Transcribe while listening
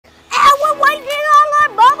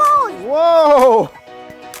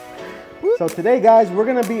So today, guys, we're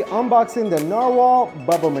gonna be unboxing the Narwhal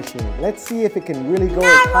Bubble Machine. Let's see if it can really go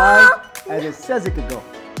as high as it says it could go.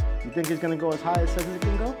 You think it's gonna go as high as it says it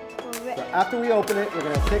can go? So after we open it, we're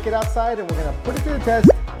gonna take it outside and we're gonna put it to the test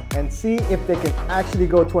and see if they can actually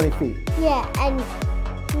go 20 feet. Yeah, and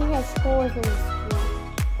he has holes in the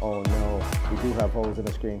screen. Oh no, we do have holes in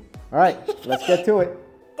the screen. All right, let's get to it.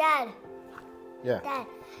 Dad. Yeah.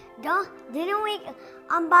 Dad, didn't we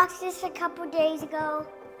unbox this a couple days ago?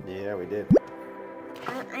 Yeah, we did.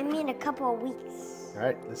 I mean a couple of weeks. All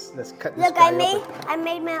right, let's cut this Look, guy I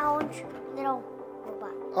made my own little robot.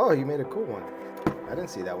 Oh, you made a cool one. I didn't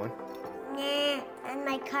see that one. Nah, and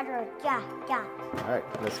my cutter. Yeah. All right,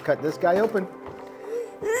 let's cut this guy open.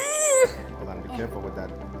 Hold on, be careful with that.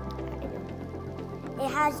 It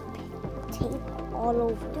has tape all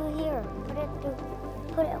over. Do here.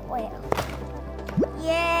 Put it away.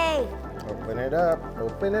 Yay! Open it up.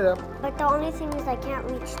 Open it up. But the only thing is I can't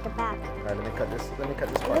reach the back. All right, let me cut this It part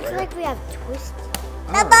looks right like here. we have twists.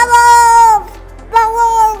 Oh. The bubbles!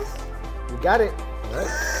 Bubbles! You got it. All right.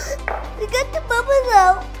 We got the bubbles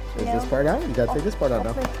out. Take this part out. You gotta take this part out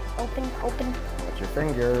now. Open. Watch your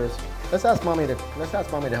fingers. Let's ask mommy to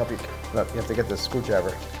help you. Look, you have to get the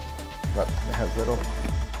screwdriver. Look, it has little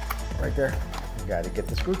right there. You gotta get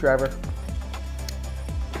the screwdriver.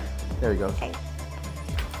 There you go. Okay.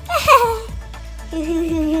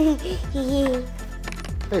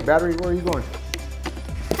 Hey, battery, where are you going?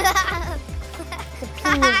 The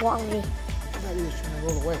peanut wallet. Battery is trying to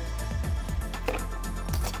roll away.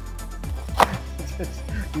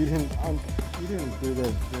 you didn't do the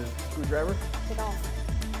screwdriver? Get off.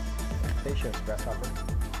 Patience, grasshopper.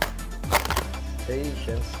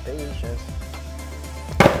 Patience.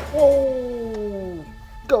 Whoa!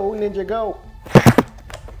 Go, ninja, go!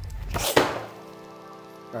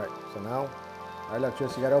 Alright, so now, alright, look,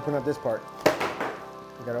 Tris, you gotta open up this part.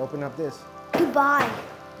 You gotta open up this. Goodbye.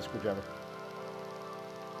 The screwdriver.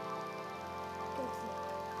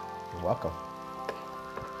 You're welcome.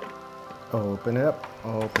 Open it up.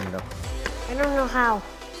 Open it up. I don't know how.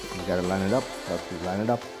 You gotta line it up. Help you line it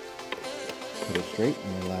up. Put it straight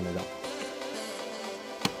and then line it up.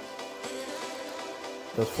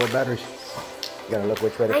 Those 4 batteries. You gotta look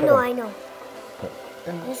which way to put them. I know.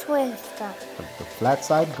 And This way is stuck. the flat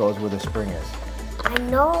side goes where the spring is. I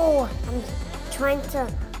know. I'm trying to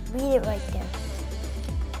read it right there.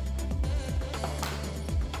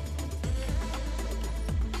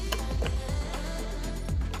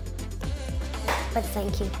 But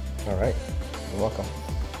thank you. All right. You're welcome.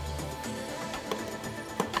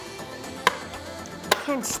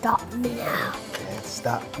 Can't stop me now. Can't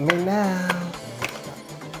stop me now.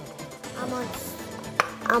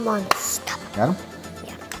 I'm unstoppable. Got him?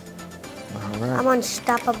 Yeah. All right. I'm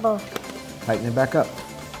unstoppable. Tighten it back up.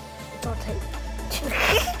 Don't take.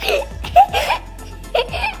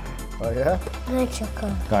 Oh, yeah? Let you go.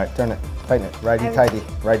 All right, turn it. Tighten it. Righty-tighty.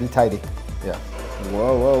 Righty-tighty. Yeah.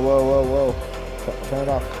 Whoa. Turn it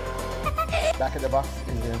off. Back of the box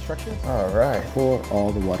is the instructions. All right. Pour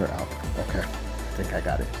all the water out. Okay. I think I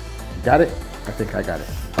got it. You got it? I think I got it.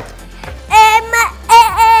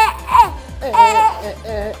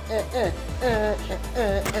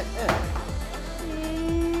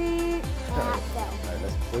 Alright,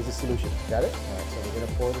 where's the solution? Got it? Alright, so we're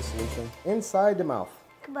gonna pour the solution inside the mouth.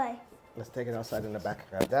 Goodbye. Let's take it outside in the back.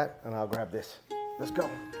 Grab that, and I'll grab this. Let's go.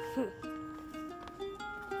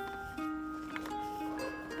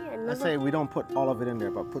 Let's say we don't put all of it in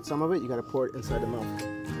there, but put some of it, you gotta pour it inside the mouth.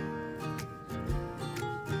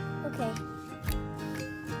 Okay.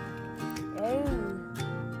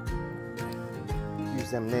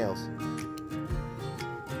 Use them nails.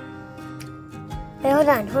 Hey, hold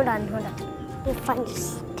on. We'll find a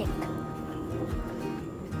stick.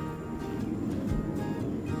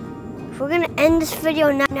 If we're gonna end this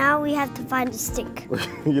video now we have to find a stick.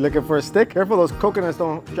 You looking for a stick? Careful, those coconuts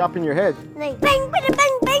don't drop in your head. Like bang, bada,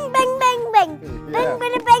 bang, bang, bang, bang, bang. Yeah. Bang,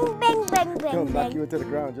 bada, bang, bang, bang, They'll bang, knock bang. you into the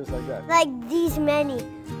ground just like that. Like these many.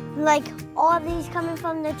 Like all these coming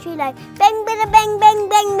from the tree, like bang, bada, bang, bang,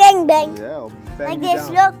 bang, bang, bang. Yeah, I'll bang Like you this,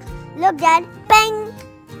 down. look, Dad. Bang,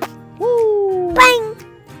 Woo! bang,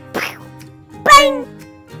 bang, bang.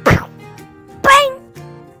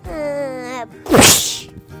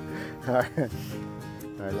 All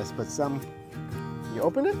right, let's put some. You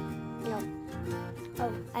open it? No.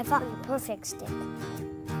 Oh, I found the perfect stick.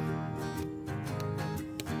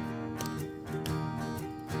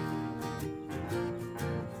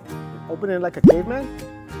 Open it like a caveman?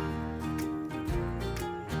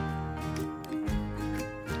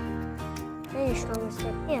 Hey, really strong with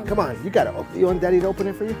their hand. Come on, you got it. You want Daddy to open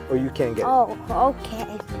it for you? Or you can't get it? Oh,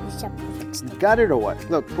 okay. You got it or what?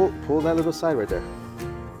 Look, pull that little side right there.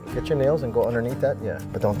 Get your nails and go underneath that. Yeah,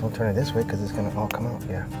 but don't turn it this way because it's gonna all come out.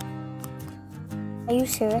 Yeah. Are you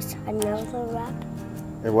serious? Another wrap?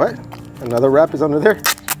 And what? Another wrap is under there?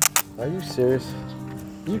 Are you serious?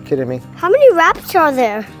 Are you kidding me? How many wraps are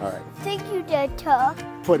there? All right. Thank you, Dad.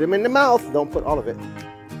 Put them in the mouth. Don't put all of it.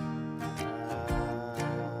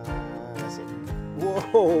 That's it.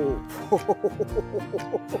 Whoa. You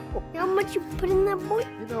know how much you put in that, boy?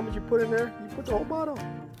 You know how much you put in there? You put the whole bottle.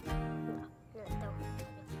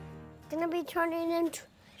 It's gonna be turning into.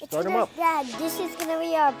 Start them up. Dad, this is gonna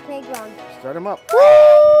be our playground. Start them up. Woo!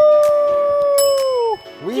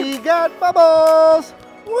 We got bubbles.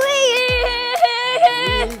 We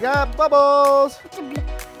got bubbles.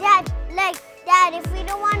 Dad, if we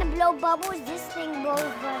don't want to blow bubbles, this thing blows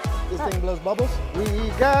bubbles. This thing blows bubbles. We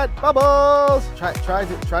got bubbles. Try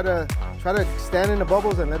to stand in the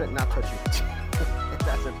bubbles and let it not touch you.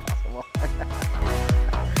 That's impossible.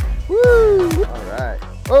 Woo! All right.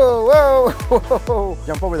 Whoa, whoa, whoa.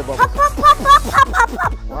 Jump over the bubbles. Pop, pop, pop, pop, pop, pop,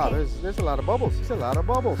 pop. Wow, Okay. there's a lot of bubbles. There's a lot of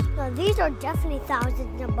bubbles. No, these are definitely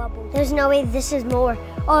thousands of bubbles. There's no way this is more.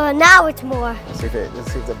 Oh, now it's more. Let's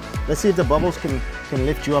see if the bubbles can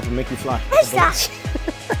lift you up and make you fly. What's that?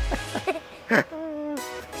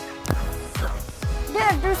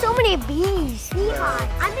 There's so many bees. Beehive.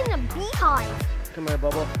 I'm in a beehive. Come here,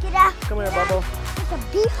 bubble. Get out. Come here, Get out. bubble. It's a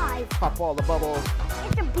beehive. Pop all the bubbles.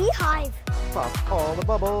 It's a beehive. Pop all the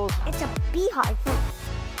bubbles. It's a beehive.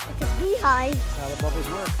 It's a beehive. That's how the bubbles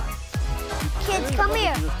work. Kids, come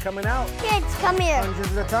here. Just coming out. Kids, come here.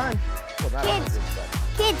 Hundreds at a time. Well, not Kids. hundreds, but-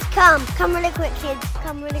 Kids, come. Come really quick, kids.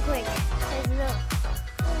 Come really quick. Guys, look.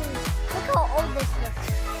 Look how old this looks.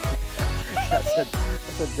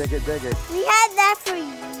 That's a digger. We had that for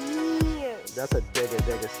years. That's a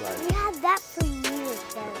digger slide. We had that for years,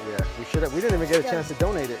 Dad. Yeah, we didn't even get a chance to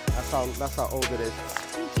donate it. That's how old it is.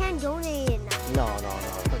 We can't donate it now. No.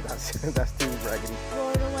 That's too raggedy. Throw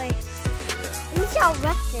it away. Let me see how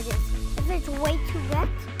wrecked it is. If it's way too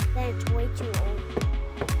wrecked, then it's way too old.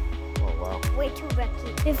 Oh wow. Way too wrecked.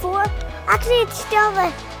 Before, actually, it's still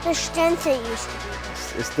the strength it used to be.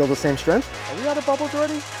 It's still the same strength? Are we out of bubbles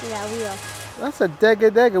already? Yeah, we are. That's a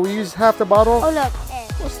digger. We used half the bottle. Oh look.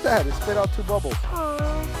 What's that? It spit out 2 bubbles.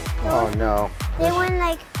 Oh no. They went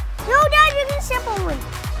like, no, Dad, you're gonna step on one.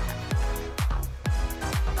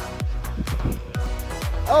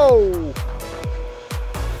 Oh!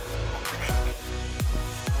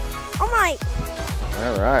 Oh my.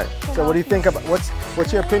 All right. So what do you think about,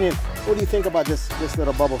 what's your opinion? What do you think about this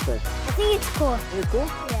little bubble thing? I think it's cool. Think it's cool?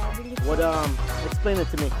 Yeah, really cool. What, explain it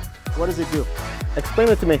to me. What does it do? Explain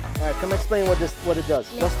it to me. All right, come explain what it does.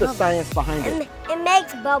 What's the science behind it? It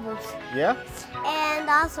makes bubbles. Yeah? And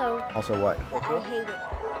also, Also what? I hate it.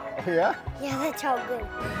 Oh, yeah? Yeah, that's how good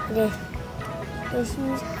it is. This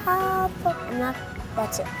is half of,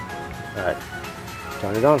 that's it. All right.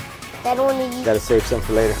 Turn it on. That only you. Gotta save some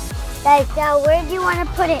for later. Like, now where do you want to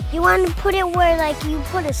put it? You want to put it where, like, you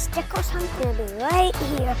put a stick or something? It'll be right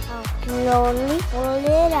here. Slowly pull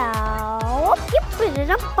it out. You put it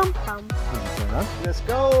up, bum, bum. Let's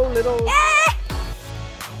go, little.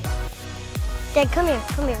 Dad, come here.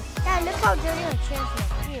 Dad, look how dirty our chair is.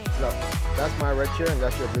 Here. Look, that's my red chair and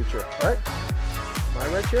that's your blue chair. All right? My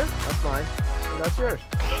red chair, that's mine, and that's yours.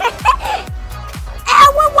 And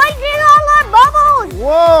we're wiping all our bubbles!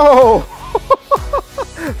 Whoa!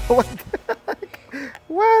 What the heck?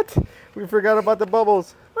 What? We forgot about the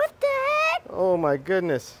bubbles. What the heck? Oh my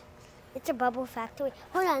goodness. It's a bubble factory.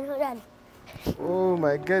 Hold on. Oh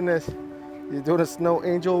my goodness. You're doing a snow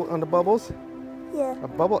angel on the bubbles? Yeah. A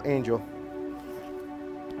bubble angel.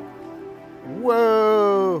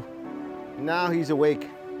 Whoa! Now he's awake.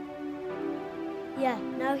 Yeah,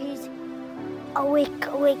 now he's awake.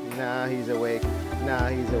 Now he's awake. Now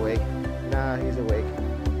he's awake. Now he's awake.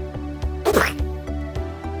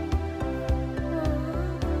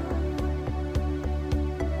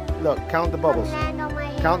 Look, count the bubbles. Land on my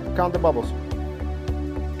hand. Count the bubbles.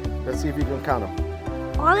 Let's see if you can count them.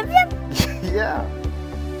 All of them? Yeah.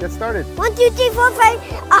 Get started. 1, 2, 3, 4, 5,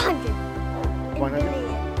 100. 100?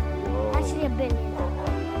 Billion. Whoa. Actually, a billion.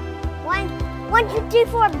 1, 2, 3,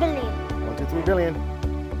 4 billion. 1, 2, 3 billion.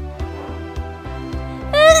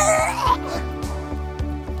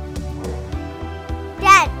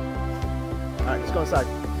 Dad, All right, let's go inside.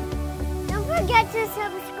 don't forget to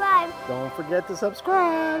subscribe. Don't forget to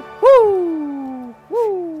subscribe. Woo!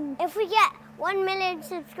 Woo! If we get 1 million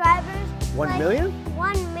subscribers, 1 million?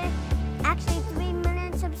 Actually 3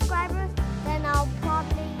 million subscribers, then I'll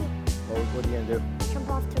probably What are you gonna do? jump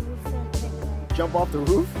off the roof and jump off the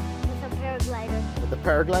roof? With a paraglider. With the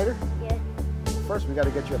paraglider? Yeah. First, we got to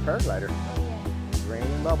get you a paraglider. Oh, yeah. It's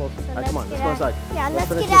raining bubbles. So All right, come on, let's go inside. Yeah, let's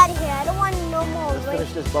finish get out of here. I don't want no more. Let's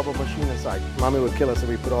finish this bubble machine inside. Mommy would kill us if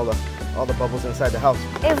we put all the bubbles inside the house.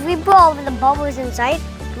 If we put all the bubbles inside,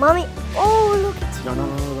 Mommy, oh, look, it's No,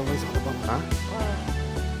 where's all the bubbles, huh?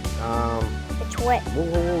 It's wet.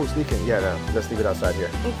 Whoa, it's leaking. Yeah, no, let's leave it outside here.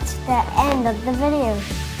 It's the end of the video.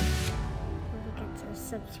 Don't forget to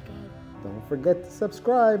subscribe. Don't forget to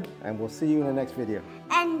subscribe, and we'll see you in the next video.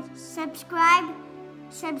 And subscribe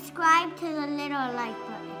to the little like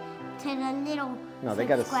button. To the little No, they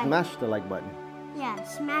gotta smash the like button. Yeah,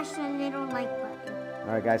 smash the little like button.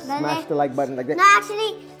 All right, guys, smash the like button like that. No,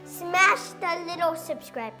 actually, smash the little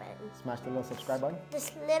subscribe button. Smash the little subscribe button?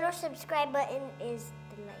 This little subscribe button is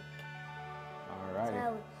the like. All right.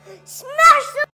 So, smash the